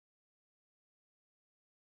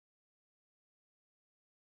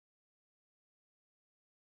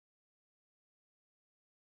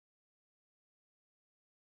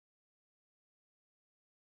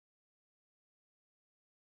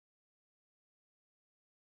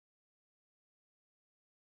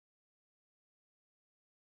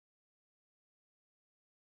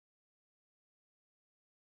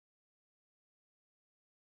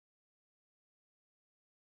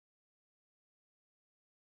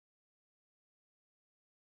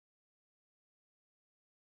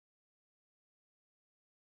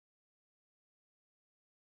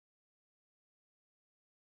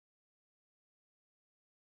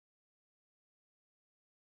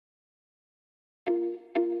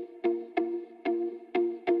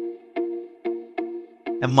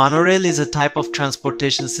A monorail is a type of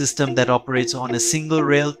transportation system that operates on a single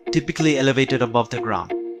rail, typically elevated above the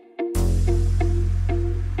ground.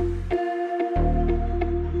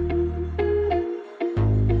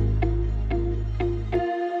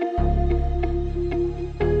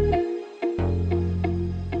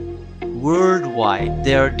 Worldwide,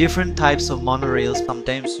 there are different types of monorails.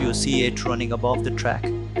 Sometimes you see it running above the track,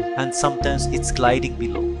 and sometimes it's gliding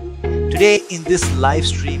below. Today in this live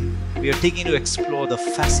stream, we are taking to explore the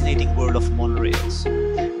fascinating world of monorails.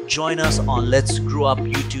 Join us on Let's Grow Up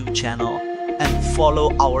YouTube channel and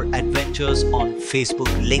follow our adventures on Facebook,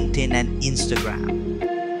 LinkedIn and Instagram.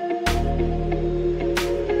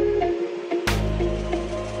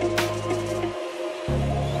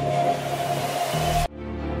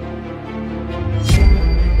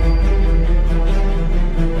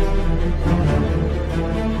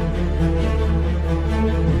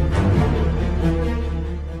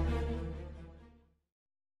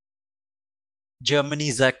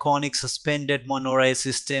 Germany's iconic suspended monorail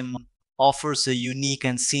system offers a unique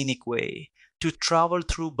and scenic way to travel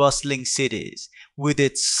through bustling cities. With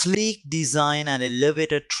its sleek design and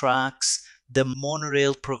elevated tracks, the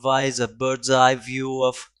monorail provides a bird's-eye view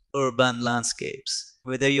of urban landscapes.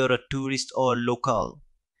 Whether you're a tourist or local,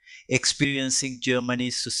 experiencing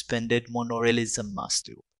Germany's suspended monorail is a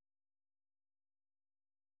must-do.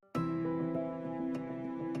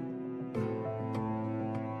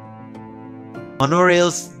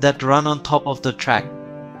 Monorails that run on top of the track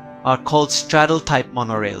are called struddle-type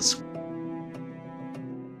monorails,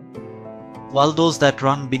 while those that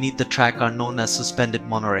run beneath the track are known as suspended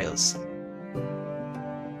monorails.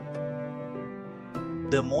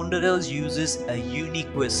 The monorails uses a unique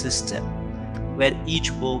wheel system where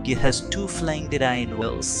each bogie has two flying iron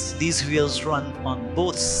wheels. These wheels run on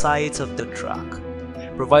both sides of the track,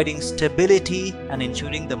 providing stability and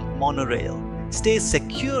ensuring the monorail stays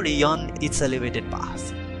securely on its elevated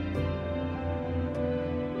path.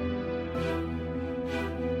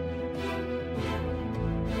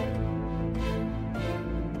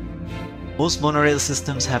 Most monorail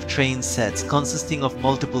systems have train sets consisting of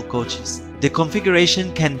multiple coaches. The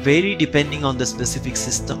configuration can vary depending on the specific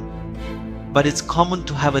system, but it's common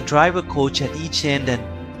to have a driver coach at each end and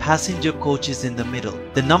passenger coaches in the middle.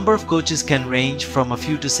 The number of coaches can range from a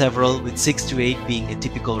few to several, with 6 to 8 being a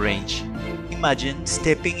typical range. Imagine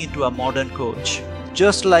stepping into a modern coach,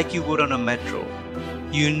 just like you would on a metro.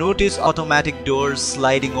 You notice automatic doors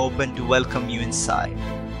sliding open to welcome you inside.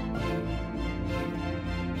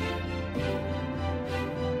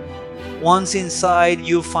 Once inside,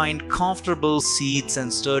 you find comfortable seats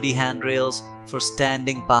and sturdy handrails for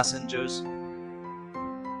standing passengers.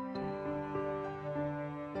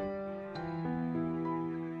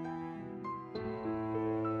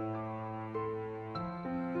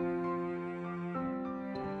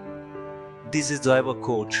 This is driver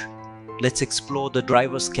coach. Let's explore the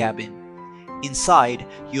driver's cabin. Inside,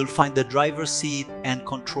 you'll find the driver's seat and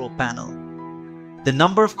control panel. The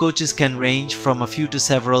number of coaches can range from a few to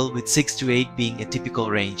several, with 6 to 8 being a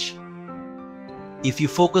typical range. If you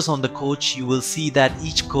focus on the coach, you will see that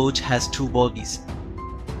each coach has 2 bogies.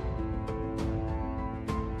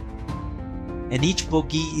 And each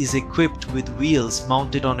bogie is equipped with wheels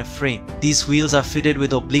mounted on a frame. These wheels are fitted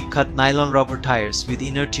with oblique cut nylon rubber tires with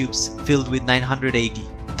inner tubes filled with 980.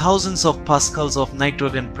 Thousands of pascals of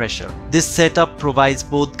nitrogen pressure. This setup provides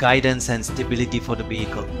both guidance and stability for the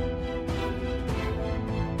vehicle.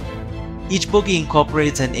 Each bogie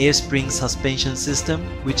incorporates an air spring suspension system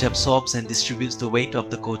which absorbs and distributes the weight of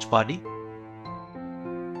the coach body.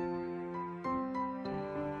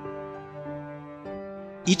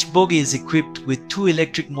 Each bogie is equipped with 2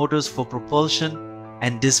 electric motors for propulsion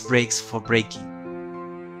and disc brakes for braking.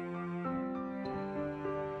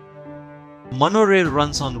 Monorail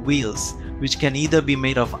runs on wheels which can either be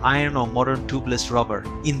made of iron or modern tubeless rubber.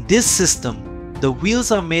 In this system, the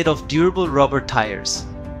wheels are made of durable rubber tires.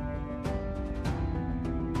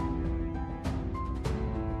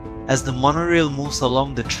 As the monorail moves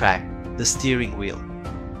along the track, the steering wheel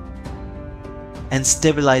and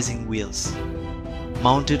stabilizing wheels,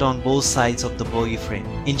 mounted on both sides of the bogie frame,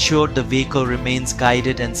 ensure the vehicle remains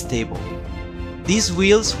guided and stable. These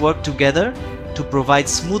wheels work together to provide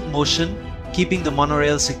smooth motion, keeping the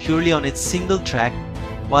monorail securely on its single track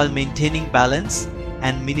while maintaining balance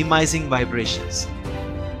and minimizing vibrations.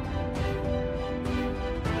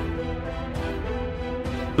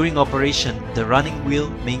 During operation, the running wheel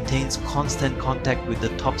maintains constant contact with the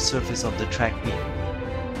top surface of the track wheel.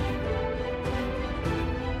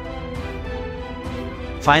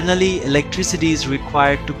 Finally, electricity is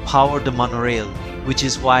required to power the monorail. which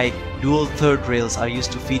is why dual third rails are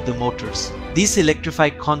used to feed the motors. These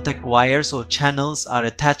electrified contact wires or channels are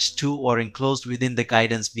attached to or enclosed within the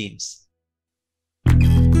guidance beams.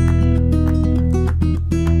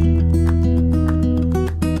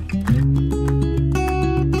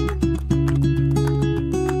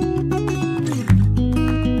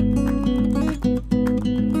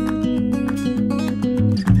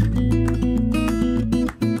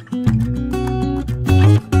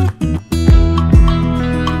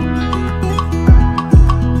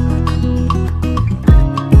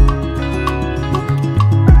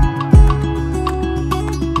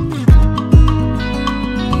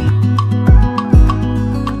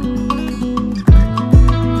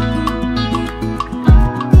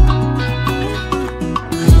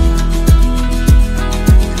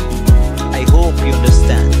 You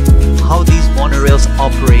understand how these monorails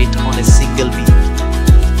operate on a single beam.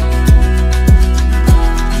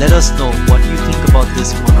 Let us know what you think about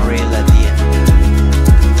this monorail at the end.